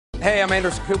Hey, I'm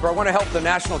Anderson Cooper. I want to help the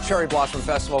National Cherry Blossom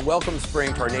Festival welcome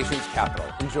spring to our nation's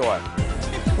capital. Enjoy.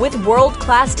 With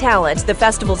world-class talent, the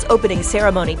festival's opening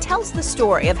ceremony tells the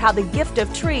story of how the gift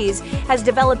of trees has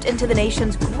developed into the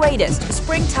nation's greatest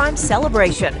springtime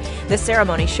celebration. The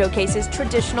ceremony showcases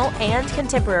traditional and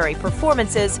contemporary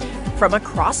performances from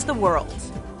across the world.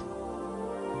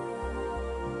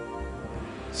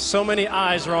 So many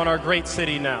eyes are on our great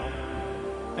city now.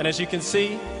 And as you can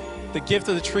see, the gift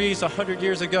of the trees 100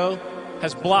 years ago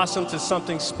has blossomed to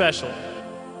something special.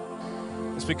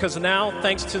 It's because now,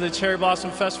 thanks to the Cherry Blossom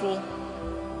Festival,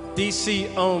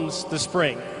 DC owns the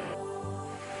spring.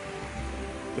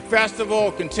 The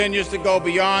festival continues to go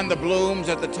beyond the blooms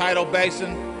at the tidal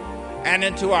basin and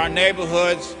into our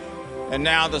neighborhoods and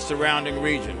now the surrounding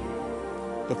region.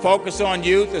 The focus on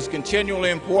youth is continually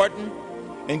important,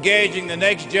 engaging the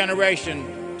next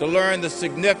generation to learn the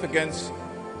significance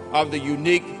of the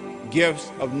unique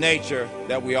gifts of nature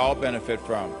that we all benefit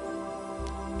from.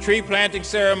 Tree planting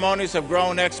ceremonies have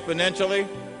grown exponentially,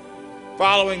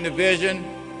 following the vision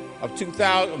of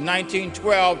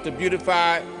 1912 to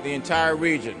beautify the entire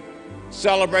region,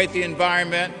 celebrate the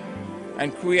environment,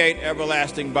 and create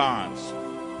everlasting bonds.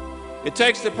 It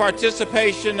takes the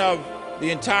participation of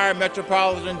the entire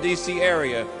metropolitan DC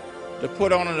area to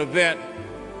put on an event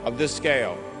of this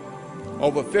scale.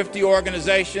 Over 50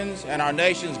 organizations and our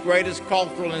nation's greatest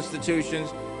cultural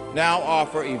institutions now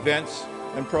offer events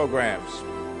and programs.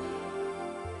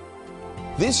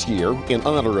 This year, in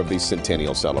honor of the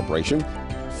centennial celebration,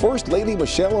 First Lady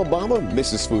Michelle Obama,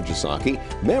 Mrs. Fujisaki,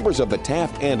 members of the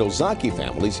Taft and Ozaki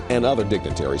families, and other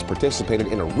dignitaries participated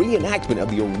in a reenactment of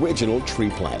the original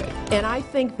tree planting. And I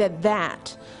think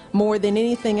that, more than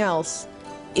anything else,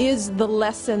 is the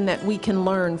lesson that we can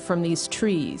learn from these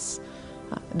trees.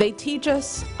 They teach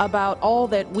us about all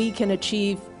that we can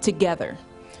achieve together.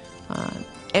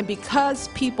 And because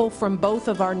people from both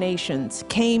of our nations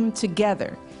came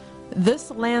together,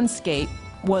 this landscape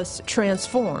was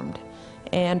transformed.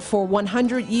 And for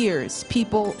 100 years,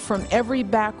 people from every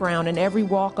background and every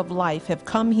walk of life have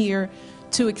come here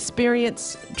to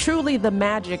experience truly the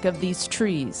magic of these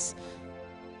trees.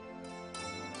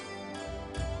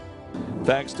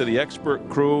 Thanks to the expert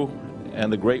crew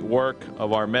and the great work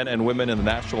of our men and women in the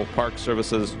National Park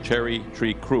Service's Cherry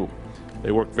Tree Crew.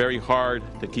 They work very hard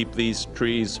to keep these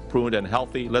trees pruned and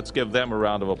healthy. Let's give them a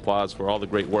round of applause for all the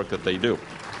great work that they do.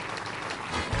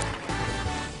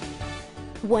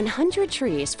 100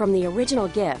 trees from the original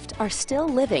gift are still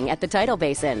living at the tidal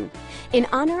basin. In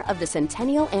honor of the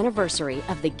centennial anniversary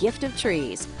of the gift of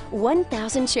trees,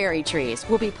 1,000 cherry trees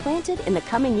will be planted in the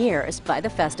coming years by the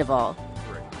festival.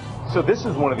 So this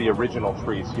is one of the original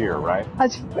trees here, right?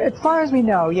 As far as we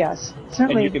know, yes.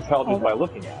 Certainly. And you can tell just by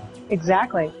looking at it.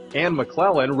 Exactly. Anne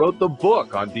McClellan wrote the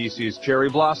book on DC's cherry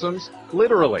blossoms,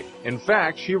 literally. In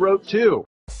fact, she wrote 2.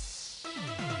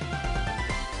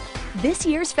 This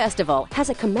year's festival has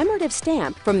a commemorative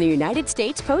stamp from the United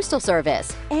States Postal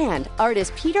Service, and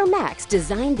artist Peter Max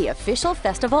designed the official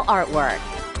festival artwork.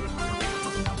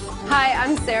 Hi,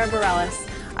 I'm Sarah Bareilles.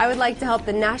 I would like to help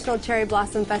the National Cherry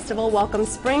Blossom Festival welcome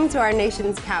spring to our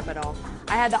nation's capital.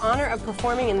 I had the honor of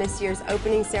performing in this year's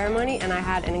opening ceremony, and I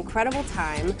had an incredible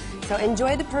time. So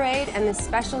enjoy the parade and this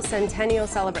special centennial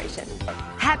celebration.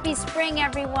 Happy spring,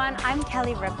 everyone. I'm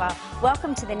Kelly Ripa.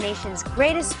 Welcome to the nation's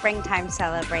greatest springtime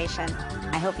celebration.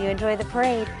 I hope you enjoy the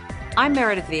parade. I'm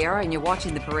Meredith Vieira, and you're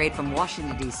watching the parade from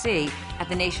Washington, D.C. at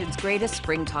the nation's greatest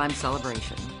springtime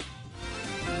celebration.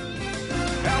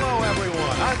 Hello, everyone.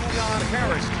 I'm Leon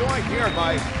Harris, joined here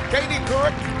by Katie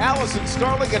Couric, Allison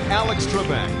Starling, and Alex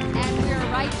Trebek. And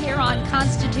we're right here on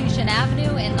Constitution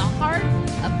Avenue in the heart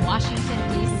of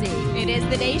Washington, D.C. It is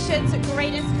the nation's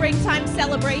greatest springtime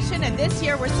celebration, and this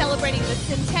year we're celebrating the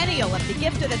centennial of the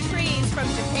gift of the trees from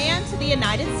Japan to the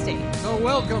United States. So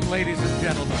welcome, ladies and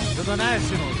gentlemen, to the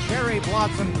National Cherry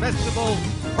Blossom Festival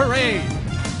Parade.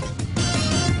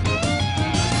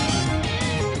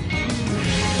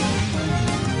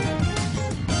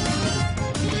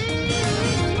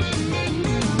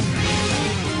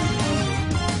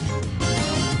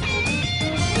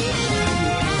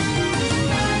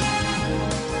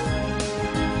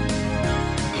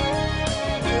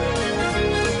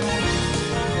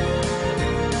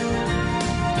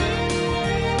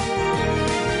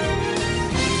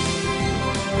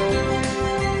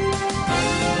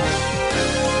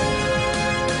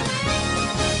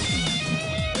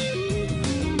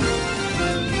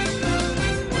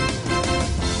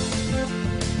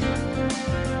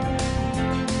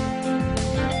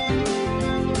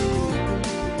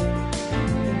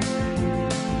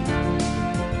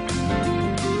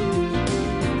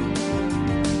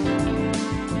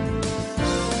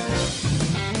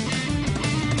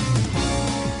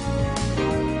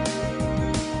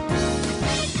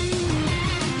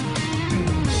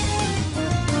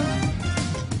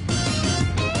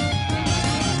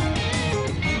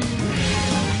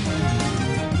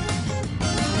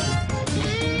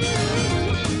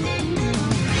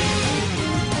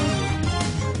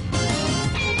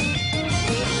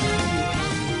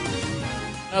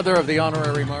 another of the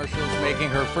honorary marshals making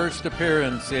her first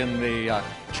appearance in the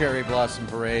Cherry Blossom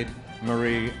Parade,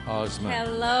 Marie Osmond.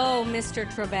 Hello,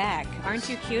 Mr. Trebek. Aren't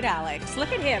you cute, Alex?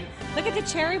 Look at him. Look at the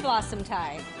cherry blossom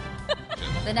tie.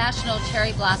 The National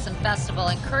Cherry Blossom Festival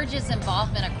encourages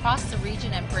involvement across the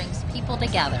region and brings people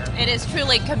together. It is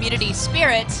truly community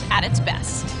spirit at its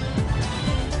best.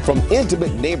 From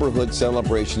intimate neighborhood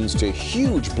celebrations to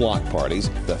huge block parties,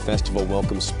 the festival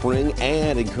welcomes spring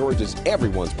and encourages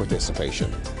everyone's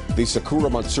participation. The Sakura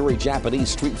Matsuri Japanese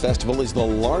Street Festival is the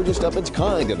largest of its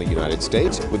kind in the United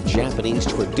States, with Japanese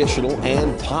traditional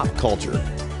and pop culture,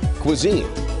 cuisine,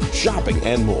 shopping,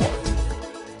 and more.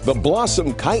 The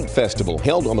Blossom Kite Festival,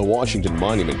 held on the Washington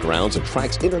Monument grounds,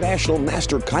 attracts international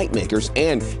master kite makers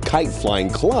and kite flying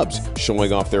clubs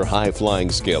showing off their high-flying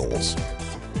skills.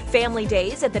 Family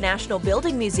Days at the National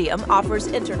Building Museum offers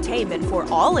entertainment for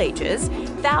all ages.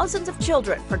 Thousands of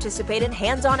children participate in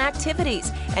hands-on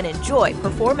activities and enjoy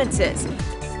performances.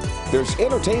 There's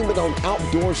entertainment on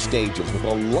outdoor stages with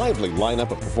a lively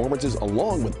lineup of performances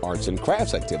along with arts and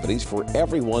crafts activities for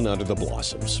everyone under the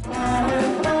blossoms.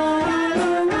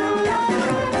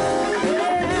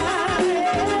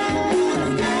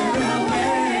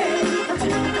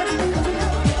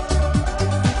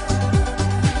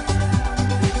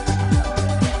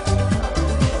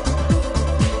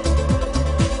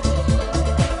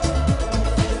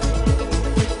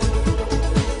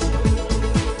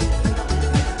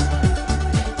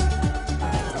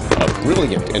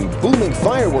 Brilliant and booming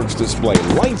fireworks display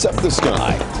lights up the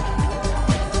sky.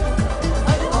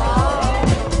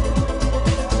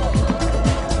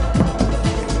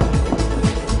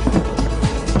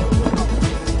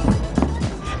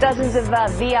 Dozens of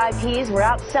VIPs were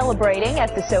out celebrating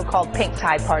at the so-called Pink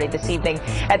Tide Party this evening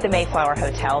at the Mayflower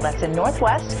Hotel. That's in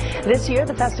Northwest. This year,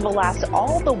 the festival lasts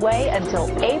all the way until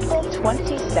April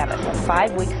 27th, a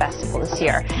 5-week festival this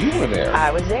year. You were there.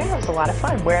 I was there. It was a lot of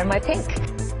fun, wearing my pink.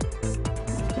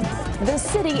 The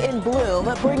city in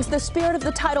bloom brings the spirit of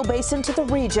the tidal basin to the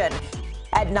region.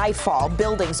 At nightfall,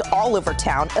 buildings all over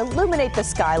town illuminate the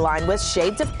skyline with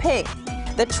shades of pink.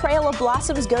 The Trail of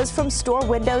Blossoms goes from store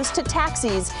windows to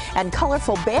taxis, and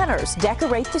colorful banners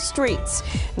decorate the streets.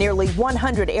 Nearly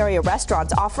 100 area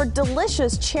restaurants offer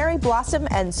delicious cherry blossom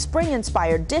and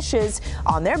spring-inspired dishes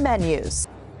on their menus.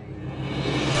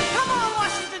 Come on,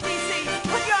 Washington, D.C.,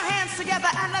 put your hands together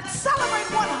and let's celebrate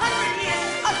 100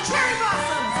 years of cherry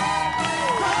blossoms.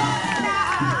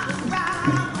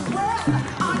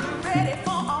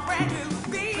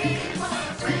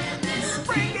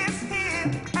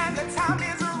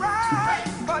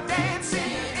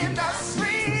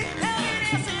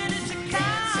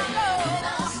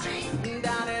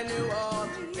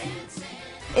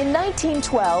 In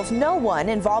 1912, no one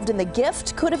involved in the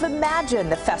gift could have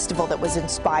imagined the festival that was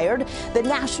inspired, the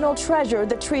national treasure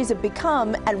the trees have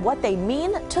become, and what they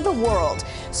mean to the world.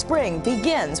 Spring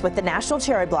begins with the National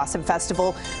Cherry Blossom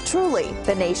Festival, truly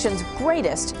the nation's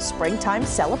greatest springtime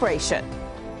celebration.